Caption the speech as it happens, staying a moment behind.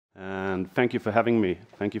and thank you for having me.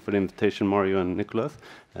 Thank you for the invitation, Mario and Nicholas.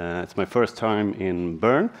 It's my first time in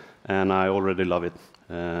Bern, and I already love it.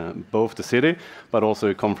 Both the city, but also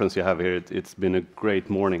the conference you have here. It's been a great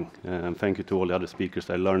morning. Thank you to all the other speakers.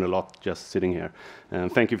 I learned a lot just sitting here.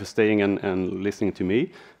 And thank you for staying and listening to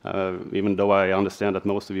me, even though I understand that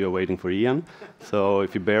most of you are waiting for Ian. So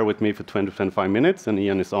if you bear with me for 20-25 minutes, and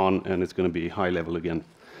Ian is on, and it's going to be high level again.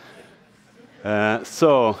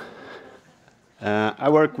 I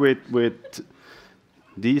work with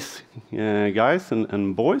these guys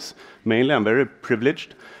and boys. Mainly, I'm very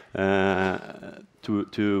privileged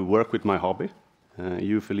to work with my hobby,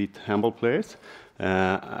 youth elite handball players.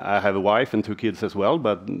 I have a wife and 2 kids as well,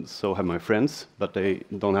 but so have my friends, but they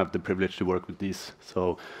don't have the privilege to work with these.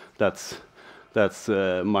 So that's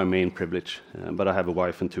my main privilege. But I have a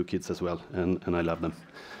wife and 2 kids as well, and I love them.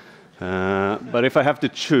 But if I have to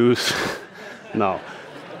choose, no.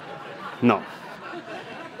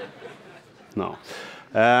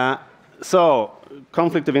 So,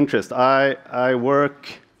 conflict of interest. I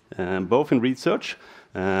work both in research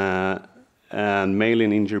and mainly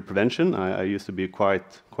in injury prevention. I used to be a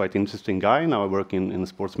quite interesting guy. Now I work in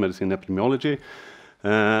sports medicine epidemiology.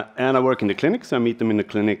 And I work in the clinics. I meet them in the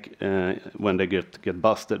clinic when they get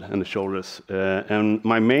busted in the shoulders. And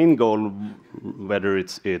my main goal, whether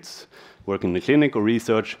it's working in the clinic or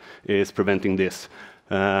research, is preventing this.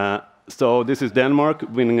 So this is Denmark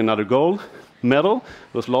winning another gold medal.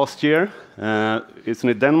 It was last year. It's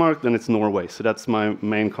in Denmark, then it's Norway. So that's my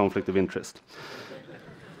main conflict of interest.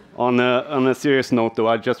 On a serious note, though,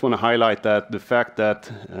 I just want to highlight that the fact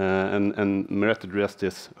that, and Merete addressed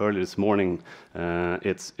this earlier this morning,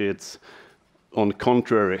 it's on the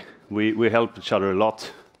contrary. We help each other a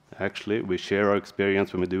lot. Actually, we share our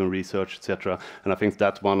experience when we're doing research, etc. And I think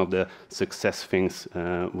that's one of the success things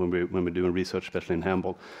when we're doing research, especially in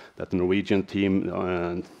handball, that the Norwegian team,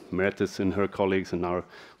 Merete and her colleagues, and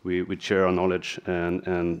we share our knowledge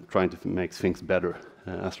and trying to make things better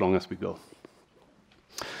as long as we go.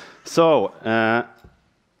 So,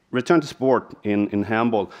 return to sport in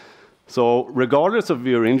handball. So, regardless of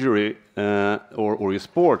your injury or your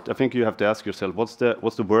sport, I think you have to ask yourself, what's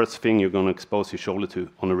the worst thing you're going to expose your shoulder to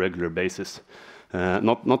on a regular basis?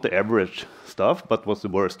 Not the average stuff, but what's the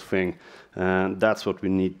worst thing? And that's what we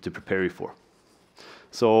need to prepare you for.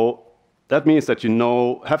 So that means that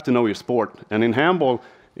you have to know your sport. And in handball,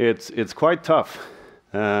 it's quite tough.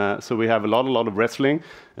 So we have a lot of wrestling,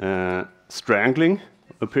 strangling,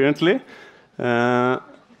 apparently.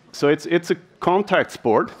 So it's a contact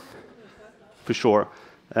sport, for sure.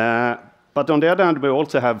 But on the other hand, we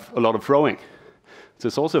also have a lot of throwing. So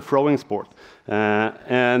it's also a throwing sport.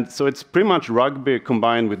 And so it's pretty much rugby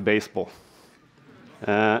combined with baseball.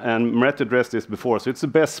 And Merete addressed this before, so it's the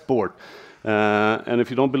best sport. And if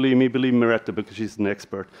you don't believe me, believe Merete, because she's an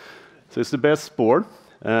expert. So it's the best sport.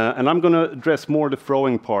 And I'm going to address more the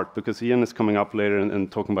throwing part, because Ian is coming up later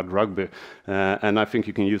and talking about rugby. And I think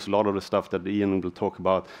you can use a lot of the stuff that Ian will talk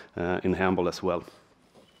about in handball as well.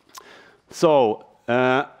 So,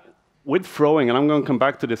 with throwing, and I'm going to come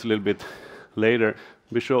back to this a little bit later,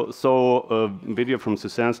 we saw a video from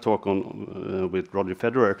Suzanne's talk with Roger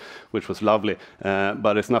Federer, which was lovely,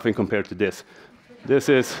 but it's nothing compared to this. This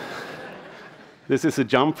is a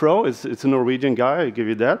jump throw. It's a Norwegian guy, I give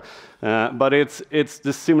you that. But it's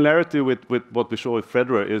the similarity with what we saw with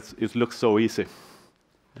Federer. It looks so easy.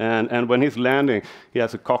 And when he's landing, he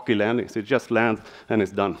has a cocky landing. So he just lands and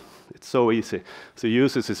it's done. It's so easy. So he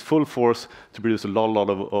uses his full force to produce a lot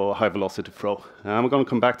of high velocity throw. And I'm going to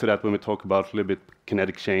come back to that when we talk about a little bit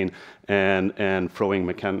kinetic chain and throwing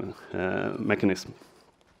mechanism.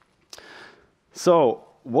 So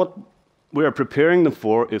what we are preparing them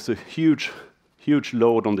for is a huge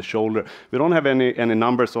load on the shoulder. We don't have any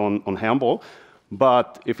numbers on handball,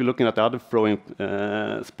 but if you're looking at the other throwing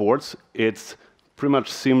sports, it's pretty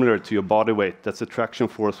much similar to your body weight. That's the traction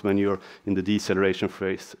force when you're in the deceleration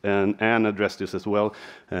phase. And Anne addressed this as well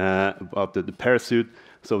about the parachute.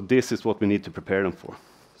 So this is what we need to prepare them for.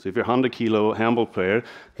 So if you're a 100-kilo handball player,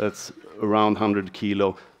 that's around 100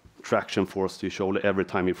 kilo traction force to your shoulder every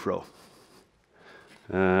time you throw.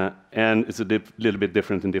 And it's a little bit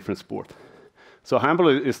different in different sports. So handball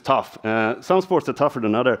is tough. Some sports are tougher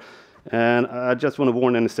than others. And I just want to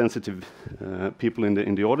warn any sensitive people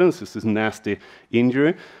in the audience. This is a nasty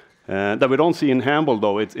injury that we don't see in handball,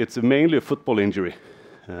 though. It's mainly a football injury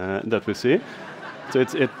that we see. So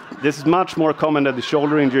this is much more common than the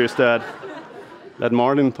shoulder injuries that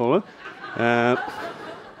Martin told us.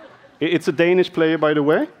 It's a Danish player, by the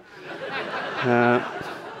way.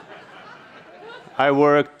 I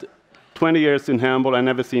worked 20 years in handball. I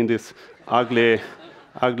never seen this ugly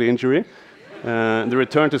injury. The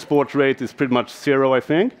return to sport rate is pretty much 0, I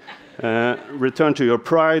think. Return to your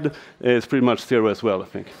pride is pretty much 0 as well, I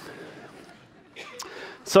think.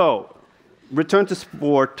 So, return to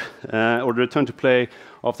sport or return to play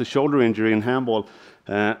after shoulder injury in handball,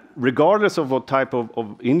 regardless of what type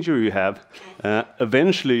of injury you have,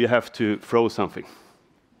 eventually you have to throw something,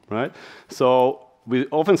 right? So we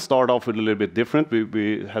often start off with a little bit different.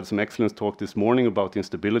 We had some excellent talk this morning about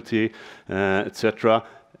instability, etc.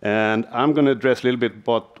 And I'm going to address a little bit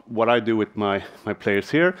about what I do with my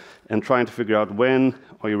players here and trying to figure out when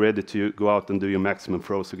are you ready to go out and do your maximum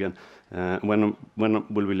throws again. When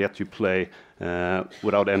will we let you play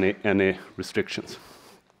without any restrictions?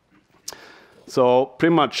 So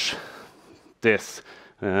pretty much this,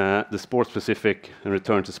 the sport-specific and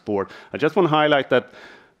return to sport. I just want to highlight that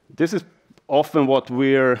this is often what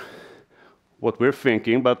we're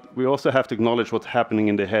thinking, but we also have to acknowledge what's happening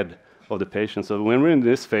in the head of the patient. So when we're in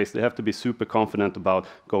this phase, they have to be super confident about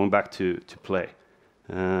going back to play.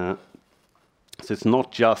 So it's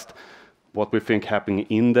not just what we think happening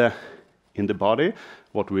in the body,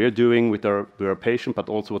 what we're doing with our patient, but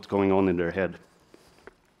also what's going on in their head.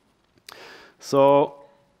 So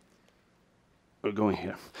we're going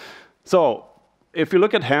here. So if you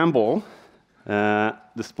look at handball,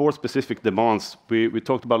 the sport-specific demands, we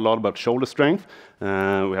talked about a lot about shoulder strength.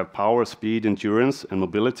 We have power, speed, endurance, and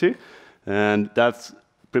mobility. And that's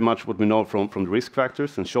pretty much what we know from the risk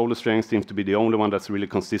factors. And shoulder strength seems to be the only one that's really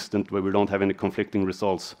consistent, where we don't have any conflicting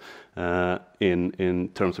results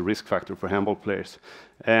in terms of risk factor for handball players.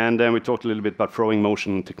 And then we talked a little bit about throwing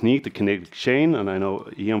motion and technique, the kinetic chain, and I know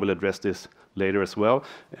Ian will address this later as well.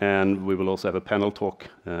 And we will also have a panel talk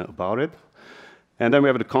about it. And then we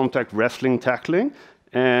have the contact wrestling, tackling,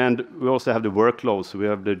 and we also have the workload. So we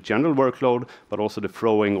have the general workload, but also the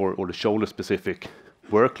throwing or the shoulder-specific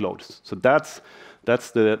workloads. So that's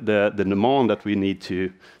the demand that we need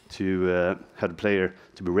to have the player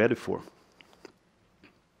to be ready for.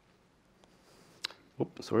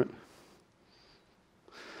 Oops, sorry.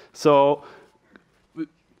 So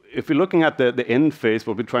if we're looking at the end phase,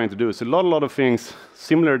 what we're trying to do is a lot of things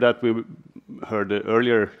similar that we heard in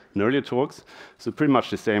earlier talks. So pretty much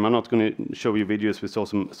the same. I'm not going to show you videos. We saw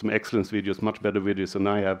some excellent videos, much better videos than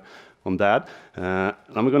I have on that.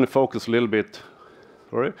 I'm going to focus a little bit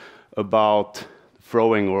about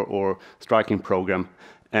throwing or striking program.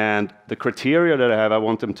 And the criteria that I have, I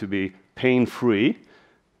want them to be pain-free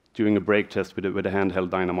during a break test with a handheld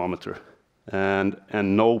dynamometer, and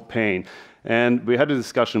no pain. And we had a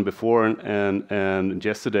discussion before and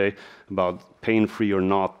yesterday about pain-free or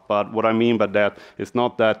not. But what I mean by that is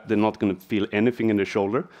not that they're not going to feel anything in their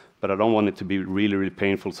shoulder, but I don't want it to be really, really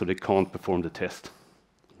painful so they can't perform the test.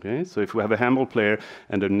 Okay? So if we have a handball player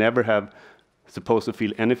and they never have supposed to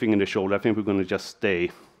feel anything in the shoulder, I think we're going to just stay.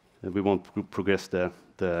 And we won't progress the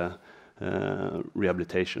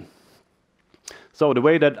rehabilitation. So the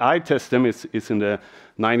way that I test them is in the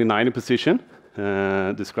 90-90 position,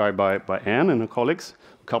 described by Anne and her colleagues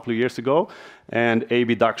a couple of years ago. And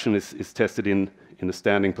abduction is tested in the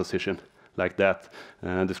standing position, like that,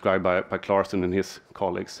 described by Clarkson and his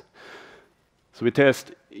colleagues. So we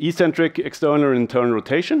test eccentric, external, and internal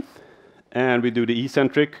rotation. And we do the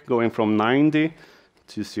eccentric going from 90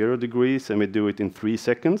 to 0 degrees, and we do it in 3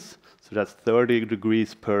 seconds. So that's 30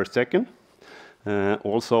 degrees per second.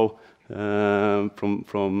 Also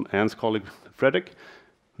from Anne's colleague, Fredrik,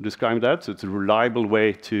 who described that. So it's a reliable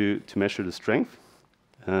way to measure the strength.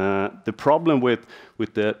 The problem with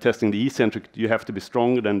testing the eccentric, you have to be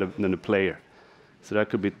stronger than the player. So that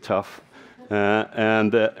could be tough.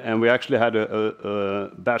 And we actually had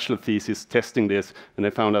a bachelor thesis testing this, and they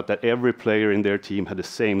found out that every player in their team had the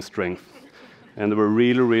same strength. And they were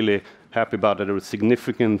really, really happy about it. There was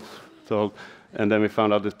significant, and then we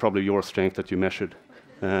found out it's probably your strength that you measured.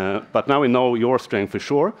 But now we know your strength for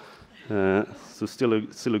sure, so still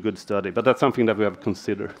a good study. But that's something that we have to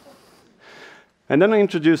consider. And then I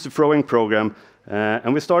introduced the throwing program,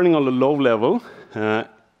 and we're starting on a low level,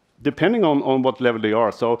 depending on what level they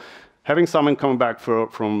are. So having someone come back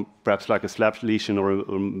from perhaps like a slap lesion or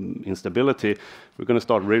instability, we're going to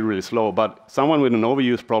start really, really slow. But someone with an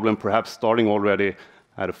overuse problem, perhaps starting already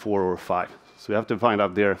at a 4 or a 5. So we have to find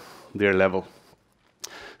out their level.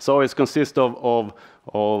 So it consists of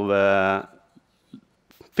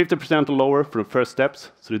 50% or lower for the first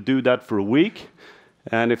steps. So they do that for a week.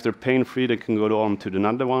 And if they're pain-free, they can go on to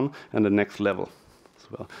another one and the next level as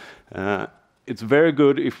well. It's very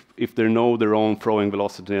good if they know their own throwing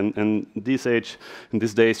velocity. And in these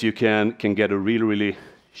days, you can get a really, really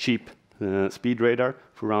cheap speed radar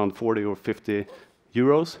for around 40 or 50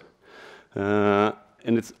 euros.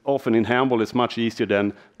 and it's often in handball, it's much easier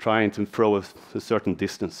than trying to throw a certain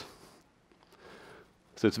distance.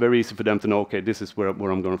 So it's very easy for them to know, okay, this is where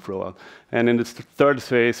I'm going to throw out. And in the third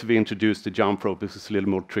phase, we introduced the jump rope, because it's a little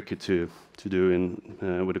more tricky to do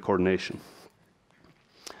with the coordination.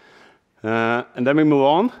 And then we move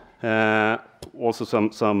on. Also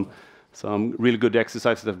some really good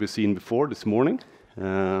exercises that we've seen before this morning.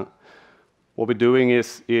 What we're doing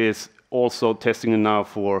is also testing it now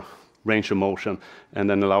for range of motion, and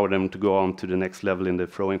then allow them to go on to the next level in the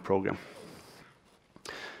throwing program.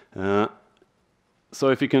 So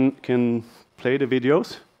if you can play the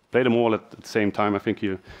videos, play them all at the same time. I think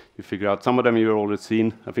you figure out. Some of them you've already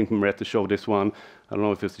seen. I think Merete showed this one. I don't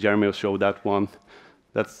know if it's Jeremy who showed that one.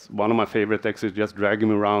 That's one of my favorite exercises, just dragging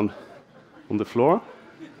me around on the floor.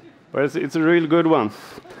 But it's a really good one.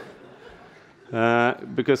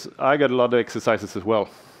 Because I got a lot of exercises as well.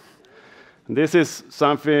 And this is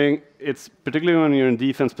something, it's particularly when you're in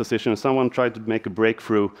defense position, someone tried to make a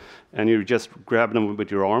breakthrough, and you just grab them with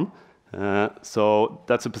your arm. So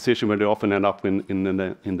that's a position where they often end up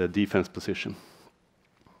in the defense position.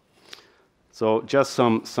 So just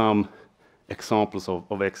some examples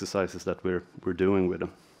of exercises that we're doing with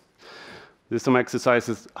them. There's some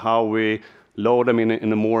exercises how we load them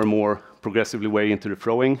in a more and more progressively way into the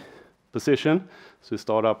throwing position. So you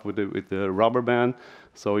start up with the rubber band,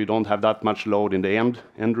 so you don't have that much load in the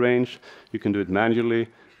end range. You can do it manually,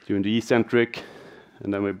 doing the eccentric,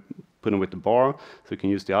 and then we put them with the bar, so you can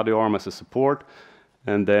use the other arm as a support.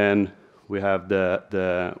 And then we have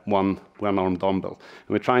the one-arm dumbbell. And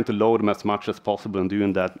we're trying to load them as much as possible and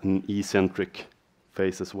doing that in eccentric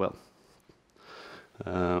phase as well.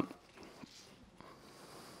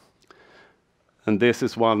 And this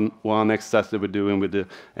is one exercise that we're doing with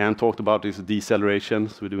Anne talked about, is deceleration.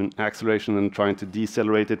 So we're doing acceleration and trying to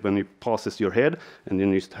decelerate it when it passes your head, and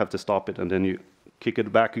then you have to stop it, and then you kick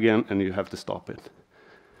it back again, and you have to stop it.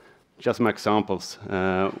 Just some examples.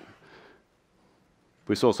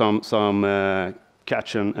 We saw some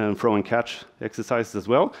catch and throw and catch exercises as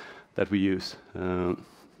well that we use. And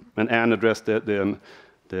Anne addressed the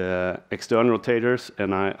external rotators,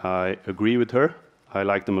 and I agree with her. I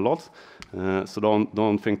like them a lot. So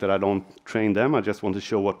don't think that I don't train them. I just want to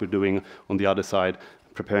show what we're doing on the other side,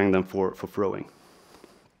 preparing them for throwing.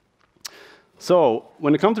 So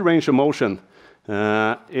when it comes to range of motion,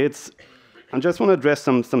 I just want to address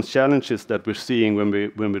some challenges that we're seeing when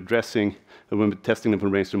we're testing them for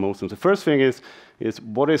range of motion. The first thing is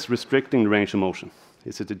what is restricting the range of motion?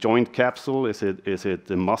 Is it the joint capsule? Is it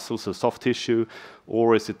the muscles or soft tissue?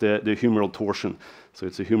 Or is it the humeral torsion? So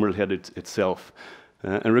it's the humeral head itself.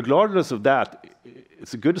 And regardless of that,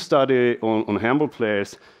 it's a good study on handball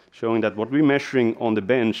players showing that what we're measuring on the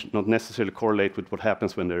bench not necessarily correlate with what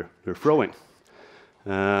happens when they're throwing.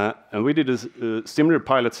 And we did a similar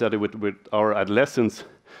pilot study with our adolescents.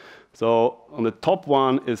 So on the top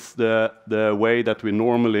one is the way that we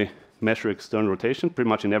normally measure external rotation, pretty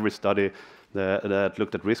much in every study that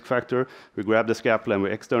looked at risk factor. We grab the scapula and we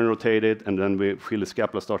externally rotate it, and then we feel the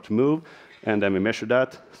scapula start to move, and then we measure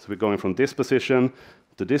that. So we're going from this position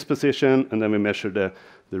to this position, and then we measure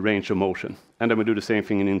the range of motion. And then we do the same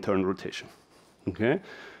thing in internal rotation. Okay?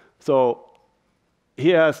 So he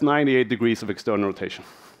has 98 degrees of external rotation,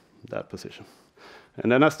 that position.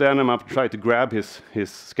 And then I stand him up, try to grab his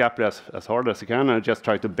scapula as hard as I can, and I just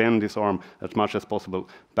try to bend his arm as much as possible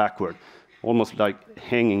backward, almost like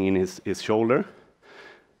hanging in his shoulder.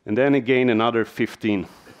 And then he gained another 15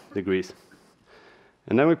 degrees.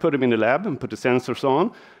 And then we put him in the lab and put the sensors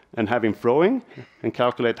on and have him throwing and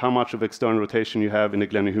calculate how much of external rotation you have in the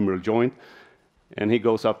glenohumeral joint. And he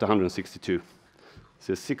goes up to 162.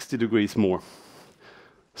 So 60 degrees more.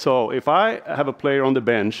 So if I have a player on the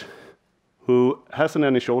bench who hasn't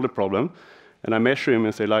any shoulder problem, and I measure him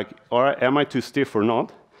and say, like, all right, am I too stiff or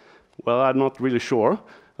not? Well, I'm not really sure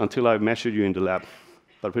until I measured you in the lab.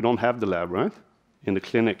 But we don't have the lab, right? In the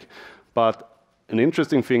clinic. But an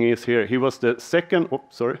interesting thing is here, he was the second,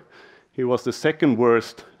 he was the second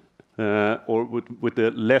worst, or with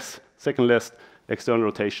the second less external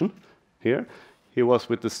rotation here. He was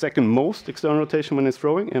with the second most external rotation when he's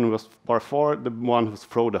throwing, and was by far the one who's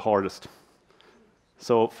thrown the hardest.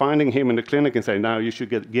 So finding him in the clinic and saying, now you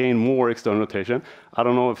should gain more external rotation, I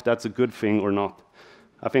don't know if that's a good thing or not.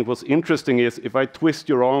 I think what's interesting is if I twist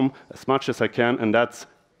your arm as much as I can, and that's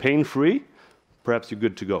pain-free, perhaps you're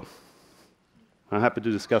good to go. I'm happy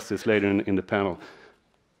to discuss this later in the panel.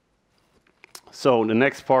 So the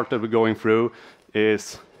next part that we're going through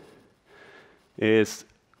is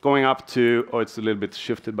going up to, it's a little bit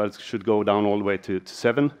shifted, but it should go down all the way to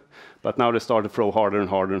 7. But now they start to throw harder and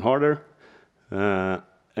harder and harder.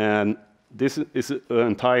 And this is an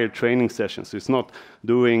entire training session. So it's not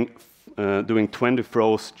doing 20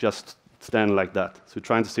 throws just standing like that. So we're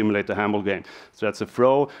trying to simulate the handball game. So that's a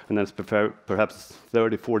throw, and then it's perhaps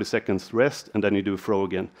 30, 40 seconds rest, and then you do a throw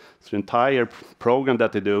again. So the entire program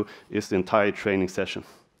that they do is the entire training session.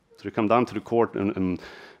 So they come down to the court and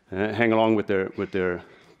hang along with their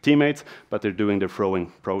teammates, but they're doing their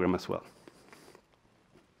throwing program as well.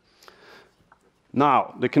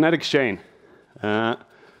 Now, the kinetic chain.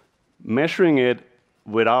 Measuring it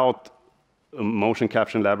without a motion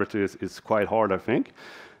capture laboratory is quite hard, I think.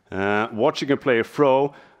 Watching a player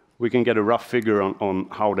throw, we can get a rough figure on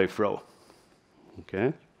how they throw.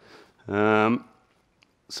 Okay.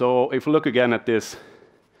 So if we look again at this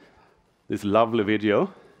lovely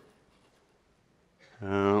video,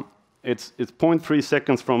 it's 0.3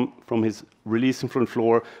 seconds from his releasing from the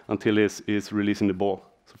floor until he's releasing the ball.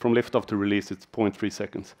 So from liftoff to release, it's 0.3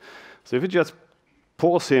 seconds. So if you just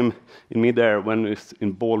pause him in midair when it's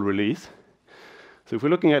in ball release, so if we're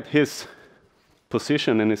looking at his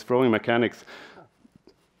position and his throwing mechanics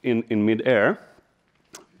in midair,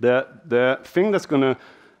 the thing that's going to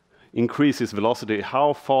increase his velocity,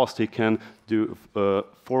 how fast he can do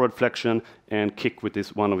forward flexion and kick with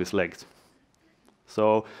one of his legs.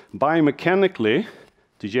 So biomechanically,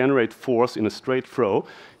 to generate force in a straight throw,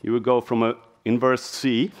 you would go from an inverse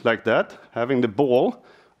C like that, having the ball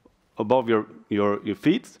above your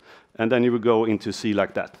feet, and then you would go into C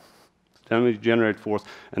like that. Then we generate force,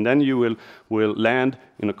 and then you will land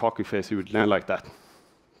in a cocky face. You would land like that,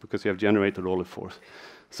 because you have generated all the force.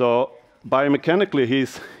 So biomechanically,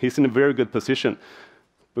 he's in a very good position,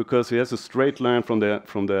 because he has a straight line from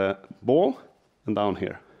the ball and down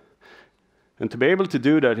here. And to be able to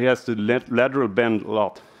do that, he has to lateral bend a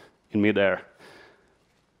lot in midair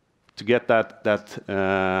to get that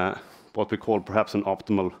what we call perhaps an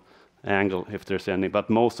optimal angle, if there's any. But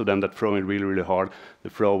most of them that throw in really, really hard, they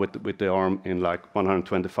throw with the arm in like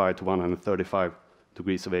 125 to 135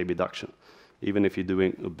 degrees of abduction. Even if you're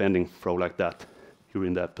doing a bending throw like that, you're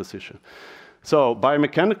in that position. So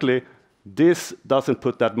biomechanically, this doesn't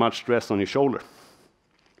put that much stress on your shoulder.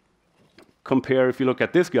 Compare if you look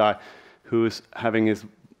at this guy, who's having his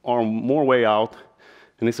arm more way out,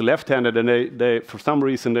 and he's left-handed, and they for some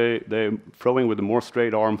reason they're throwing with a more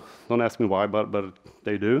straight arm. Don't ask me why, but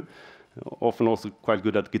they do. Often also quite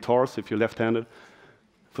good at guitars if you're left-handed,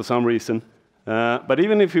 for some reason. But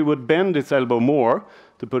even if he would bend his elbow more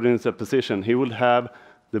to put it in that position, he would have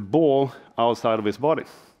the ball outside of his body.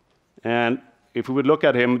 And if we would look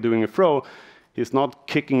at him doing a throw, he's not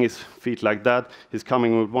kicking his feet like that. He's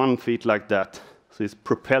coming with one feet like that. So he's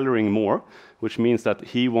propelling more, which means that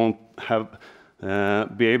he won't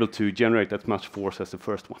be able to generate as much force as the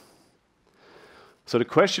first one. So the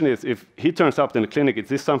question is, if he turns up in the clinic, is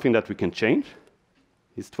this something that we can change?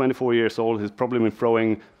 He's 24 years old. He's probably been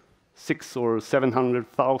throwing 600,000 or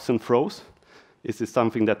 700,000 throws. Is this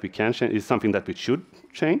something that we can change? Is it something that we should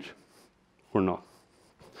change or not?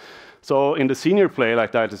 So in the senior play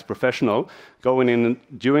like that, as professional, going in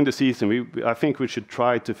during the season, I think we should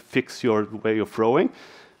try to fix your way of throwing,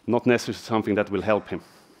 not necessarily something that will help him.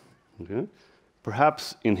 Okay?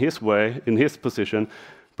 Perhaps in his way, in his position,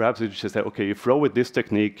 perhaps you should say, okay, you throw with this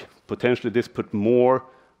technique, potentially this put more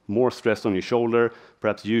stress on your shoulder,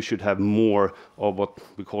 perhaps you should have more of what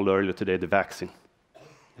we called earlier today, the vaccine.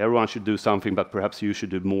 Everyone should do something, but perhaps you should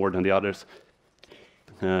do more than the others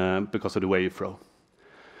because of the way you throw.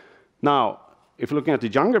 Now, if you're looking at the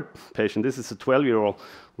younger patient, this is a 12-year-old,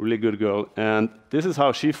 really good girl, and this is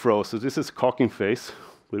how she throws. So this is cocking face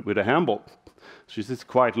with a handball. She sits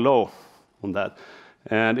quite low on that.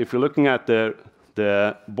 And if you're looking at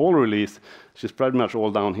the ball release, she's pretty much all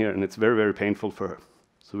down here, and it's very, very painful for her.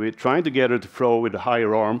 So we're trying to get her to throw with a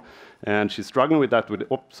higher arm, and she's struggling with that with,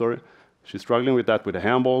 she's struggling with that with a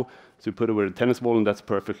handball. So we put her with a tennis ball, and that's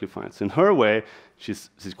perfectly fine. So in her way, she's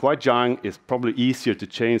quite young. It's probably easier to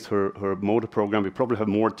change her motor program. We probably have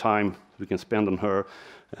more time we can spend on her,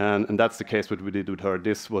 and that's the case what we did with her.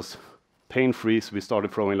 This was pain-free, so we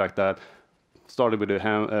started throwing like that. Started with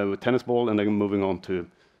a tennis ball, and then moving on to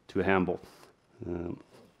a handball.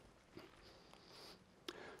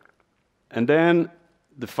 And then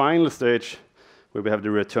the final stage, where we have the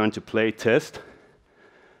return to play test.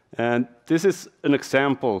 And this is an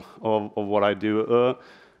example of what I do.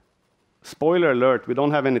 Spoiler alert, we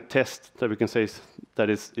don't have any test that we can say that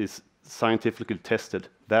is scientifically tested,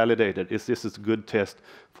 validated. This is a good test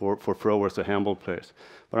for throwers or handball players.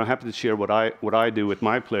 But I'm happy to share what I do with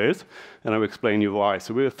my players, and I will explain you why.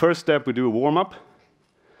 So first step, we do a warm-up.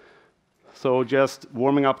 So just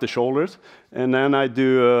warming up the shoulders, and then I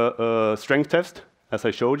do a strength test, as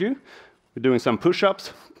I showed you. We're doing some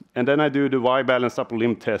push-ups, And then I do the Y-balance upper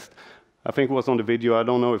limb test. I think it was on the video, I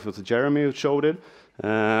don't know if it was Jeremy who showed it.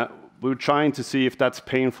 We were trying to see if that's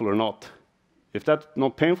painful or not. If that's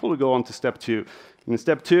not painful, we go on to step 2. In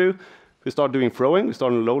step 2, we start doing throwing, we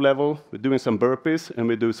start on a low level, we're doing some burpees, and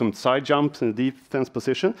we do some side jumps in the defense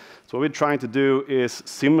position. So what we're trying to do is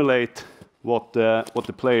simulate what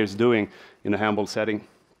the player is doing in a handball setting.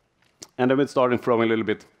 And then we start throwing a little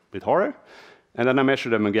bit harder, and then I measure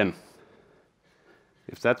them again.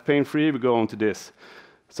 If that's pain-free, we go on to this.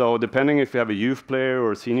 So depending if you have a youth player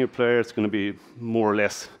or a senior player, it's going to be more or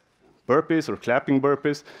less burpees or clapping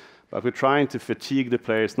burpees. But we're trying to fatigue the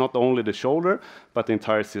players, not only the shoulder, but the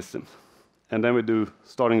entire system. And then we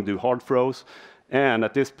starting to do hard throws. And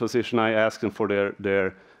at this position, I ask them for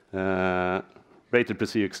their rated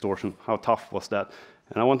precision extortion. How tough was that?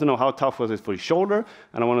 And I want to know how tough was it for your shoulder,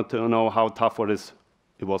 and I wanted to know how tough it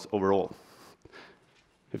was overall.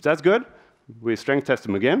 If that's good, we strength test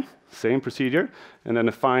them again, same procedure, and then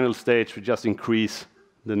the final stage, we just increase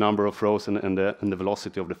the number of throws and the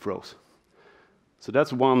velocity of the throws. So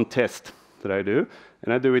that's one test that I do,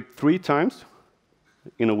 and I do it 3 times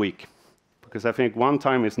in a week, because I think 1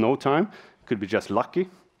 time is no time, could be just lucky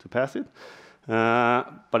to pass it,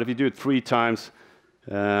 but if you do it 3 times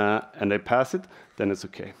and they pass it, then it's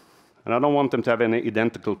okay. And I don't want them to have any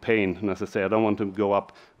identical pain, and as I say, I don't want them to go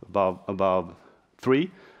up above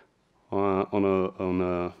 3 on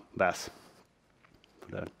a VAS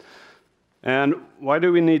for that. And why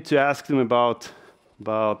do we need to ask them about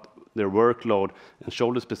their workload and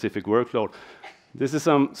shoulder-specific workload? This is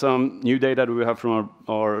some new data that we have from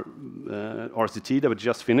our RCT that we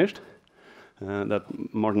just finished, that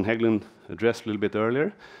Martin Hägglund addressed a little bit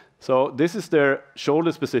earlier. So this is their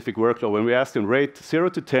shoulder-specific workload. When we ask them rate 0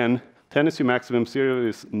 to 10, 10 is your maximum, 0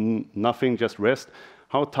 is nothing, just rest.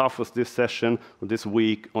 How tough was this session or this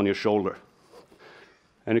week on your shoulder?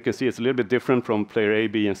 And you can see it's a little bit different from player A,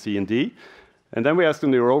 B, and C, and D. And then we ask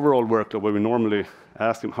them their overall workload, where we normally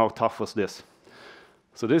ask them how tough was this.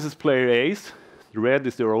 So this is player A's. The red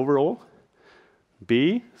is their overall.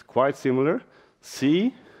 B is quite similar.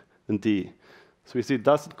 C and D. So we see it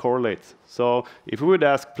doesn't correlate. So if we would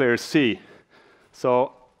ask player C,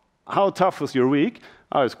 so how tough was your week?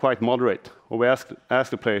 Oh, it's quite moderate. Or we ask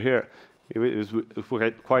the player here, it was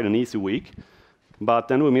quite an easy week, but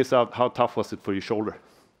then we miss out how tough was it for your shoulder.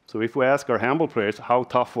 So if we ask our handball players how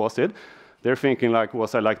tough was it, they're thinking like,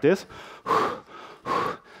 was I like this?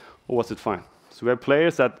 Or was it fine? So we have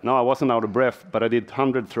players that, no, I wasn't out of breath, but I did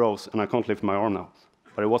 100 throws and I can't lift my arm now.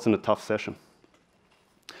 But it wasn't a tough session.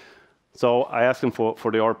 So I asked them for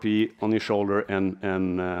the RPE on your shoulder and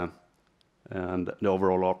the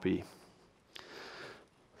overall RPE.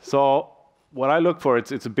 So what I look for,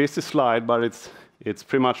 it's a busy slide, but it's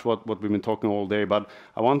pretty much what we've been talking all day. But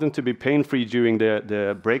I want them to be pain-free during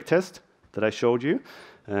the break test that I showed you.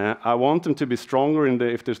 I want them to be stronger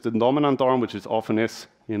if there's the dominant arm, which is often is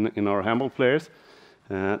in our handball players.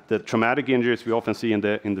 The traumatic injuries we often see in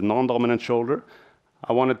the non-dominant shoulder.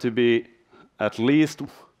 I want it to be at least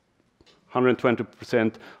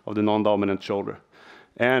 120% of the non-dominant shoulder.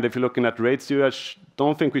 And if you're looking at ratio, I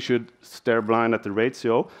don't think we should stare blind at the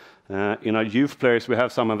ratio. In our youth players, we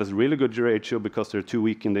have some of us really good ratio because they're too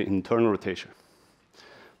weak in the internal rotation.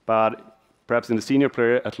 But perhaps in the senior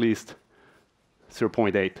player, at least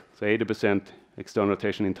 0.8, so 80% external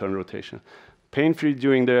rotation, internal rotation. Pain-free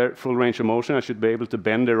during their full range of motion, I should be able to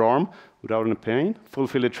bend their arm without any pain.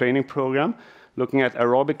 Fulfill a training program. Looking at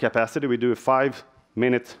aerobic capacity, we do a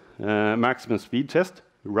 5-minute maximum speed test.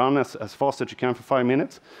 Run as fast as you can for 5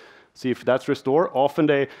 minutes. See if that's restored. Often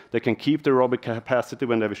they can keep the aerobic capacity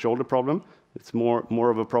when they have a shoulder problem. It's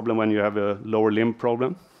more of a problem when you have a lower limb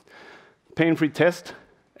problem. Pain-free test,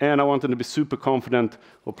 and I want them to be super confident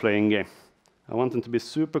of playing game. I want them to be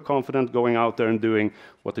super confident going out there and doing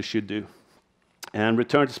what they should do. And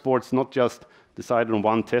return to sports, not just decided on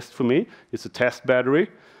one test for me. It's a test battery.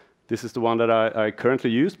 This is the one that I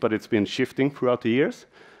currently use, but it's been shifting throughout the years.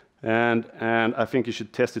 And I think you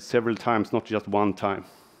should test it several times, not just one time.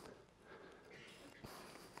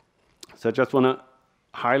 So I just want to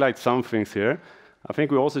highlight some things here. I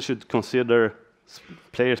think we also should consider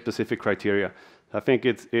player-specific criteria. I think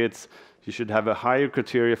you should have a higher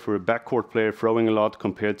criteria for a backcourt player throwing a lot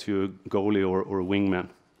compared to a goalie or a wingman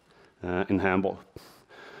in handball.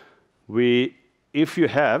 If you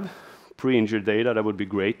have pre-injury data, that would be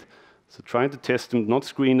great. So trying to test them, not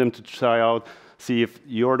screen them to try out, see if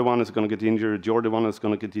you're the one that's going to get injured, you're the one that's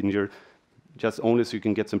going to get injured, just only so you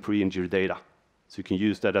can get some pre-injury data. So you can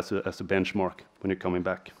use that as a benchmark when you're coming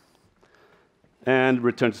back. And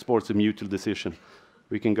return to sports, a mutual decision.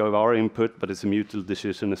 We can give our input, but it's a mutual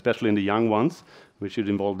decision, especially in the young ones. We should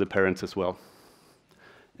involve the parents as well.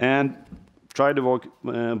 And try to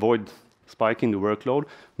avoid spiking the workload.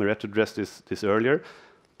 Marietta addressed this earlier,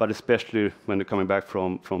 but especially when they're coming back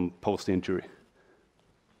from post-injury.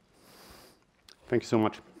 Thank you so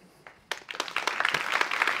much.